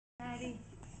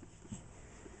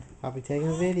I'll be taking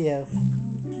a video.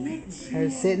 Get They're you.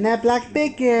 sitting up like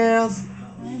big girls.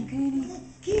 I'm gonna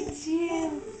get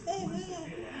you.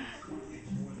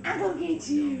 I'm gonna get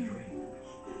you.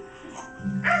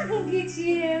 I'm gonna get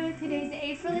you. Today's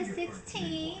April the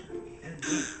 16th.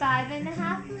 She's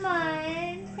 5.5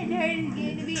 months, and her is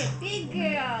going to be a big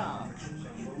girl.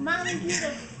 Mommy's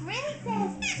little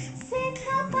princess sitting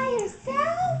up by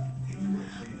herself.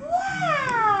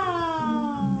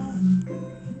 Wow!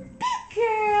 Big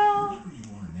girl.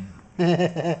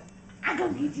 I'm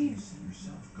gonna get you.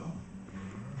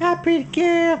 Hi, pretty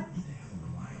girl.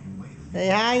 Say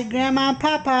hi to Grandma and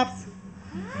Pop-Pops.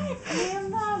 Hi,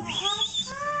 Grandma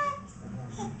Pop-Pops.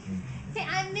 Say, I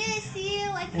miss you.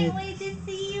 I can't wait to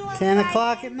see you on 10 Friday.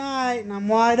 o'clock at night and I'm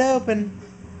wide open.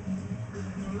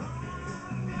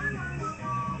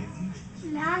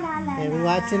 La la la They'll be la.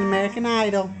 watching American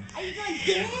Idol. Are you gonna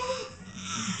dance?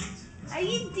 Are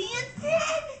you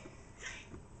dancing?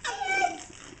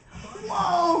 Dance!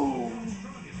 Whoa!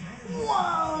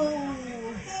 Whoa!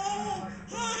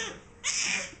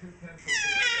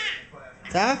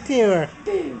 Talk to her.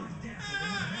 Boom!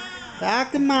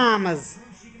 Talk to mamas.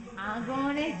 I'm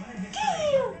gonna get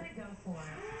you!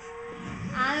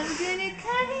 I'm gonna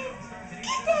come in.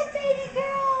 Get that baby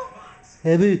girl!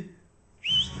 Heavy.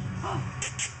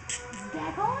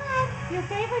 Back on! Your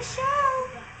favorite show!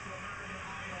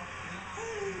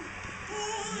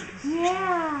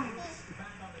 Yeah!